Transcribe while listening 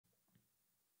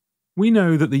We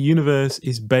know that the universe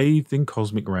is bathed in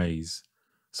cosmic rays.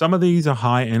 Some of these are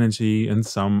high energy and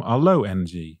some are low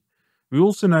energy. We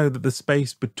also know that the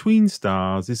space between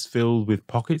stars is filled with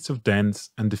pockets of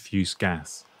dense and diffuse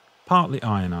gas, partly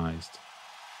ionized.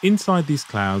 Inside these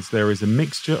clouds there is a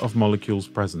mixture of molecules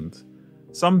present,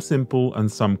 some simple and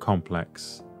some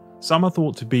complex. Some are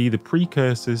thought to be the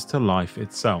precursors to life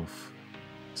itself.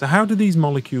 So how do these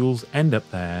molecules end up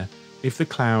there if the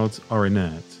clouds are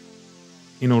inert?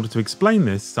 In order to explain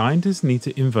this, scientists need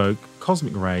to invoke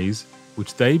cosmic rays,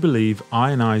 which they believe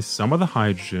ionize some of the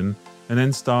hydrogen and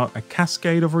then start a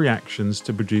cascade of reactions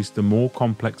to produce the more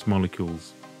complex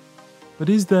molecules. But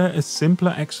is there a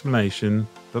simpler explanation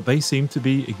that they seem to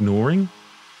be ignoring?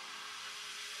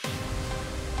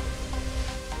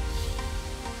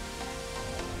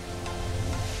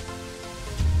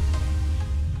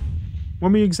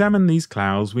 When we examine these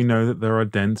clouds, we know that there are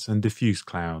dense and diffuse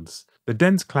clouds. The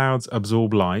dense clouds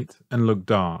absorb light and look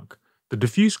dark. The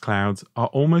diffuse clouds are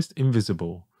almost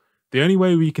invisible. The only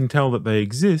way we can tell that they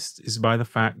exist is by the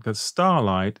fact that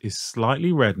starlight is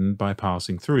slightly reddened by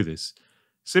passing through this,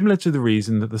 similar to the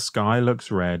reason that the sky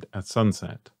looks red at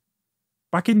sunset.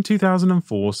 Back in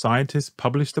 2004, scientists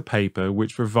published a paper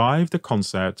which revived a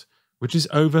concept which is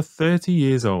over 30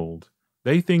 years old.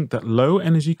 They think that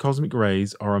low-energy cosmic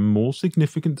rays are a more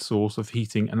significant source of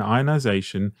heating and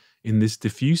ionization in this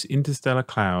diffuse interstellar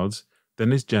clouds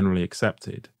than is generally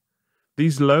accepted.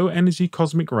 These low-energy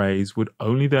cosmic rays would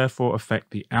only therefore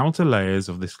affect the outer layers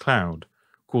of this cloud,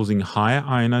 causing higher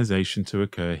ionization to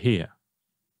occur here.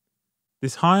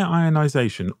 This higher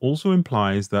ionization also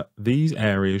implies that these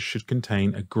areas should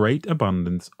contain a great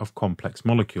abundance of complex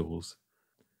molecules.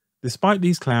 Despite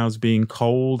these clouds being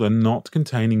cold and not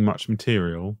containing much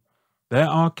material, there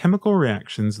are chemical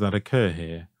reactions that occur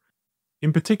here.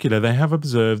 In particular, they have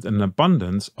observed an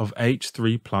abundance of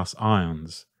H3+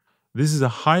 ions. This is a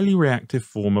highly reactive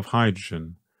form of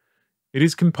hydrogen. It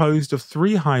is composed of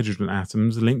 3 hydrogen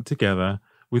atoms linked together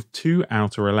with 2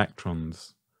 outer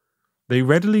electrons. They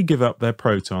readily give up their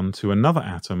proton to another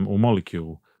atom or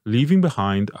molecule, leaving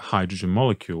behind a hydrogen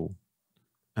molecule.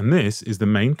 And this is the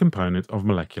main component of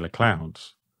molecular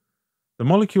clouds. The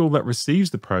molecule that receives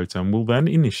the proton will then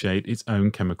initiate its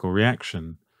own chemical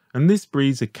reaction, and this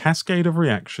breeds a cascade of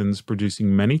reactions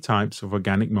producing many types of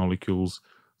organic molecules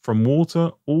from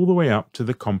water all the way up to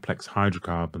the complex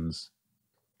hydrocarbons.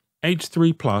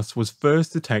 H3+ was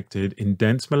first detected in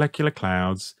dense molecular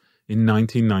clouds in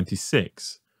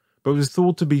 1996, but was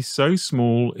thought to be so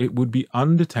small it would be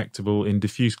undetectable in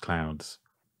diffuse clouds.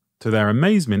 To their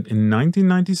amazement, in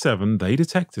 1997 they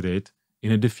detected it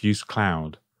in a diffuse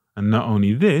cloud, and not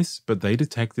only this, but they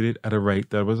detected it at a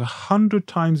rate that was 100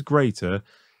 times greater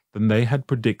than they had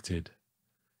predicted.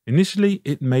 Initially,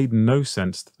 it made no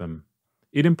sense to them.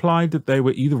 It implied that they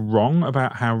were either wrong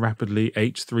about how rapidly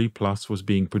H3+ was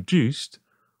being produced,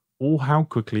 or how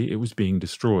quickly it was being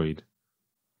destroyed.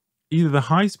 Either the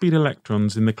high-speed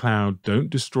electrons in the cloud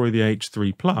don't destroy the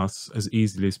H3+ as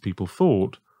easily as people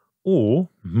thought, or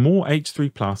more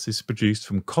H3+ is produced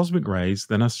from cosmic rays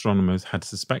than astronomers had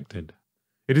suspected.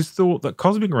 It is thought that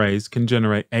cosmic rays can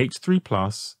generate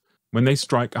H3+ when they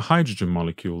strike a hydrogen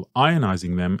molecule,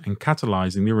 ionizing them and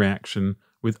catalyzing the reaction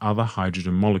with other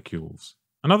hydrogen molecules.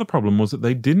 Another problem was that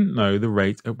they didn't know the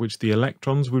rate at which the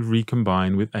electrons would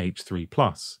recombine with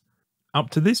H3+.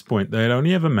 Up to this point, they had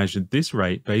only ever measured this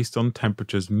rate based on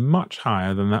temperatures much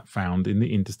higher than that found in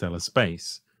the interstellar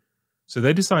space. So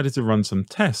they decided to run some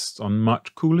tests on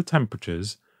much cooler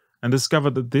temperatures and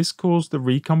discovered that this caused the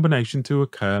recombination to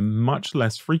occur much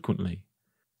less frequently.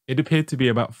 It appeared to be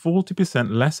about 40%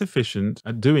 less efficient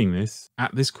at doing this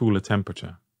at this cooler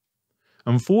temperature.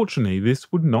 Unfortunately,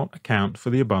 this would not account for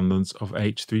the abundance of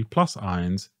H3+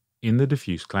 ions in the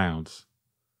diffuse clouds.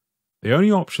 The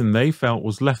only option they felt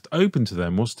was left open to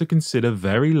them was to consider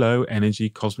very low energy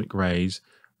cosmic rays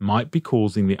might be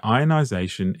causing the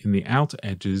ionization in the outer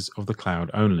edges of the cloud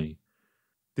only.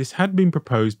 This had been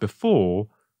proposed before,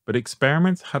 but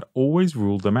experiments had always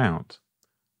ruled them out.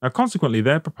 Now, consequently,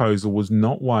 their proposal was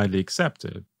not widely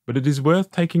accepted, but it is worth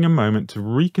taking a moment to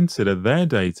reconsider their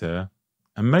data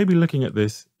and maybe looking at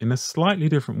this in a slightly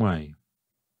different way.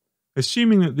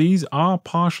 Assuming that these are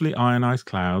partially ionized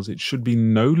clouds, it should be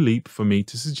no leap for me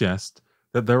to suggest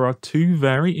that there are 2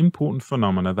 very important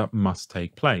phenomena that must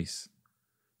take place.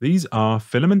 These are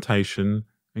filamentation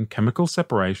and chemical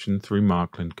separation through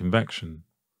Markland convection.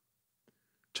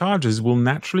 Charges will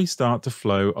naturally start to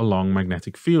flow along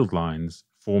magnetic field lines,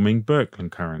 forming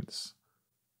Birkeland currents.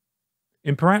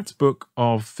 In Peratt's book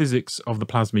of Physics of the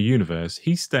Plasma Universe,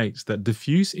 he states that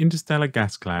diffuse interstellar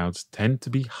gas clouds tend to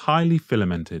be highly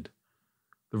filamented.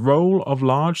 the role of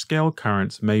large-scale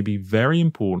currents may be very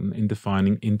important in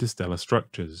defining interstellar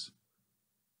structures.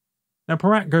 Now,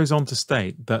 Peratt goes on to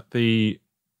state that the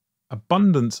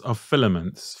abundance of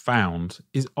filaments found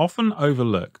is often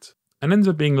overlooked and ends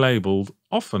up being labelled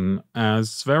often as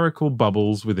spherical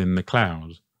bubbles within the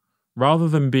cloud, rather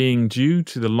than being due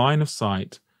to the line of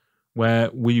sight where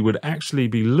we would actually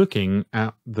be looking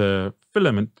at the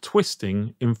filament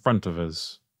twisting in front of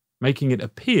us, making it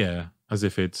appear as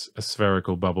if it's a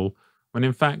spherical bubble, when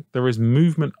in fact there is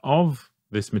movement of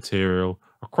this material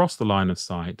across the line of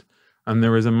sight, and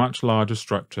there is a much larger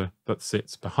structure that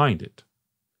sits behind it.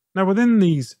 Now, within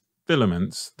these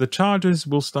filaments, the charges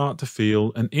will start to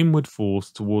feel an inward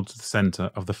force towards the center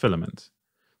of the filament.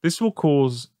 This will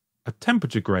cause a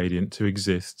temperature gradient to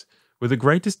exist, with the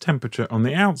greatest temperature on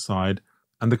the outside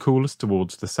and the coolest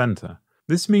towards the center.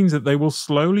 This means that they will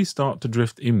slowly start to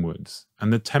drift inwards,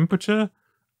 and the temperature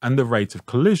and the rate of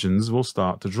collisions will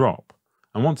start to drop.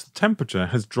 And once the temperature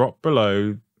has dropped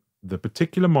below the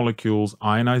particular molecule's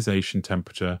ionization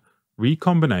temperature,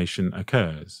 recombination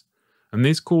occurs. And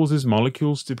this causes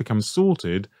molecules to become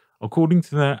sorted according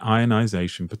to their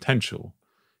ionization potential.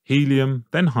 Helium,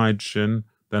 then hydrogen,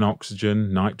 then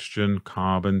oxygen, nitrogen,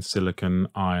 carbon, silicon,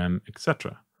 iron,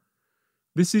 etc.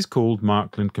 This is called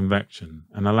Markland convection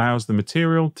and allows the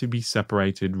material to be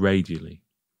separated radially.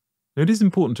 Now, it is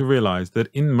important to realize that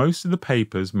in most of the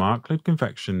papers, Markland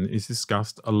convection is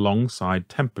discussed alongside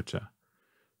temperature.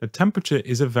 The temperature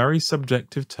is a very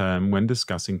subjective term when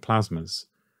discussing plasmas,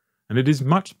 and it is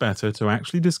much better to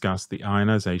actually discuss the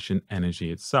ionization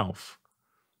energy itself.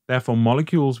 Therefore,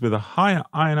 molecules with a higher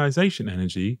ionization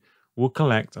energy will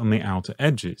collect on the outer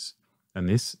edges, and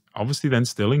this obviously then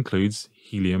still includes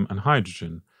helium and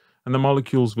hydrogen, and the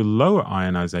molecules with lower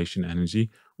ionization energy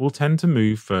will tend to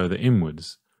move further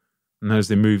inwards. And as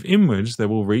they move inwards, they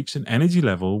will reach an energy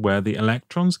level where the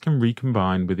electrons can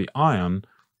recombine with the ion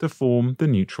to form the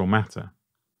neutral matter.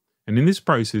 And in this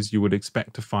process, you would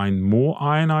expect to find more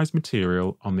ionized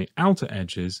material on the outer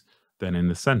edges than in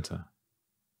the center.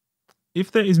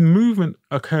 If there is movement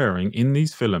occurring in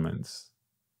these filaments,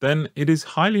 then it is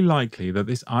highly likely that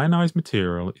this ionized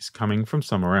material is coming from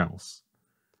somewhere else.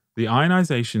 The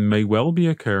ionization may well be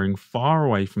occurring far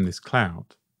away from this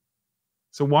cloud.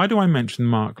 So why do I mention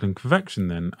Markland convection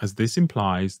then, as this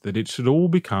implies that it should all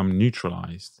become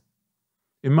neutralized?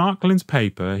 In Markland's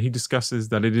paper, he discusses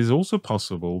that it is also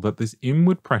possible that this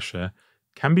inward pressure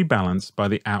can be balanced by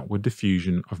the outward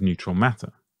diffusion of neutral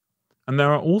matter. And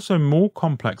there are also more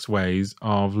complex ways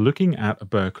of looking at a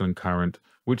Birkeland current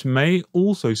which may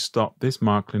also stop this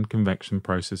Markland convection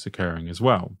process occurring as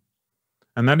well.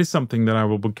 And that is something that I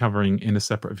will be covering in a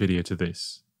separate video to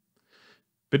this.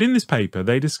 But in this paper,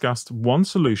 they discussed one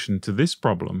solution to this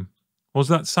problem was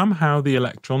that somehow the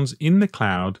electrons in the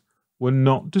cloud were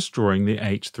not destroying the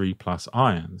H3+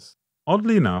 ions.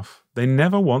 Oddly enough, they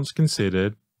never once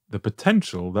considered the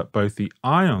potential that both the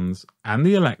ions and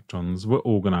the electrons were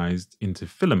organized into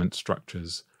filament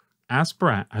structures, as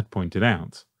Peratt had pointed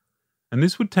out. And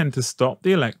this would tend to stop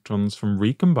the electrons from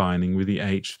recombining with the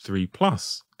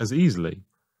H3+ as easily.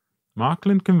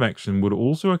 Markland convection would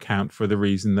also account for the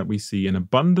reason that we see an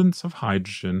abundance of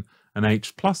hydrogen and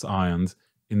H+ ions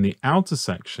in the outer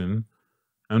section,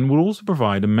 and will also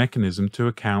provide a mechanism to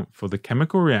account for the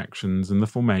chemical reactions and the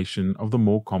formation of the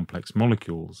more complex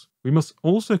molecules. We must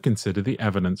also consider the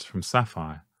evidence from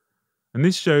sapphire, and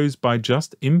this shows by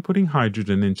just inputting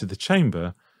hydrogen into the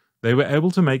chamber, they were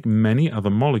able to make many other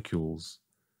molecules,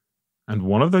 and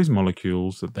one of those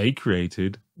molecules that they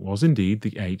created was indeed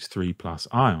the H3+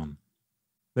 ion.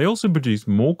 They also produced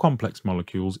more complex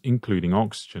molecules, including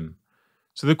oxygen.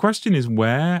 So the question is,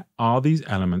 where are these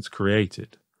elements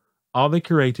created? Are they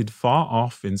created far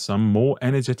off in some more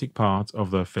energetic part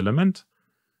of the filament,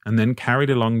 and then carried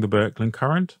along the Birkeland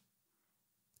current?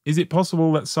 Is it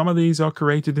possible that some of these are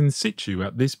created in situ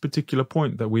at this particular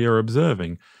point that we are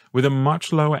observing, with a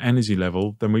much lower energy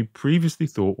level than we previously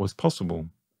thought was possible?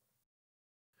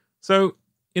 So,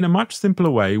 in a much simpler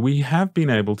way, we have been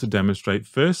able to demonstrate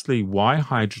firstly why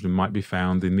hydrogen might be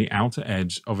found in the outer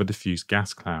edge of a diffuse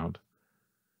gas cloud.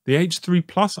 The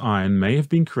H3+ ion may have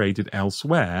been created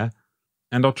elsewhere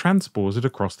and are transported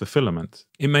across the filament.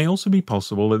 It may also be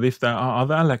possible that if there are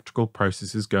other electrical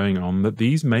processes going on, that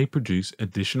these may produce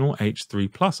additional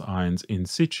H3+ ions in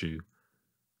situ.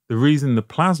 The reason the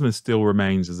plasma still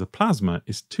remains as a plasma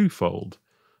is twofold.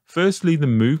 Firstly, the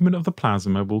movement of the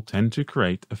plasma will tend to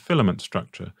create a filament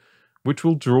structure, which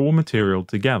will draw material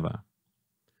together.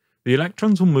 The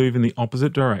electrons will move in the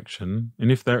opposite direction,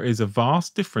 and if there is a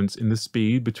vast difference in the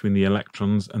speed between the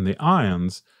electrons and the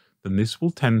ions, then this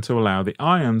will tend to allow the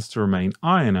ions to remain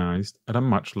ionized at a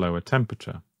much lower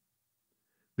temperature.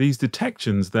 These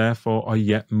detections therefore are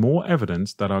yet more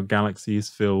evidence that our galaxy is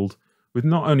filled with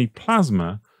not only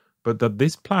plasma, but that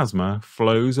this plasma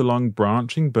flows along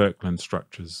branching Birkeland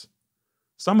structures.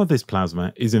 Some of this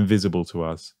plasma is invisible to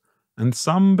us, and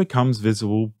some becomes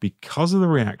visible because of the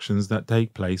reactions that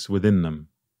take place within them.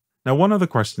 Now, one other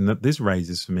question that this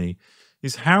raises for me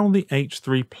is how the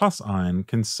H3 plus ion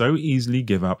can so easily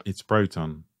give up its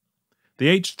proton. The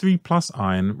H3 plus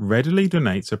ion readily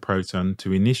donates a proton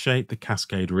to initiate the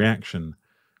cascade reaction,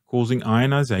 causing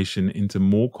ionization into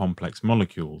more complex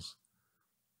molecules.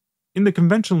 In the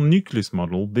conventional nucleus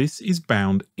model, this is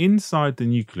bound inside the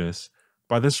nucleus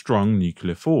by the strong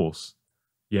nuclear force,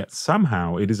 yet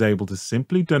somehow it is able to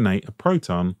simply donate a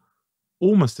proton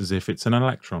almost as if it's an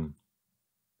electron.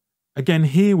 Again,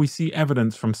 here we see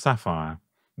evidence from Sapphire.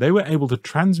 They were able to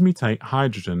transmutate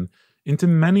hydrogen into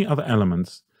many other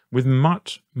elements with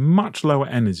much, much lower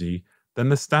energy than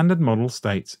the standard model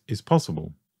states is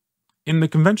possible. In the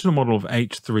conventional model of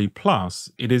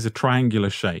H3+, it is a triangular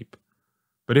shape,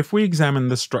 but if we examine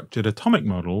the structured atomic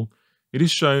model, it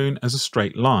is shown as a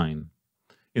straight line.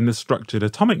 In the structured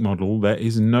atomic model, there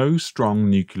is no strong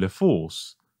nuclear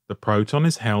force. The proton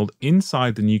is held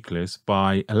inside the nucleus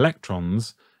by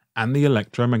electrons and the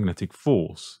electromagnetic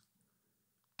force.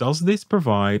 Does this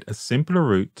provide a simpler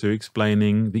route to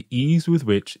explaining the ease with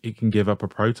which it can give up a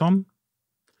proton?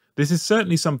 This is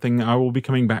certainly something I will be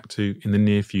coming back to in the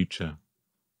near future.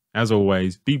 As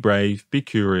always, be brave, be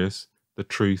curious, the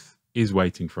truth is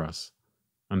waiting for us.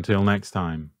 Until next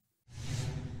time.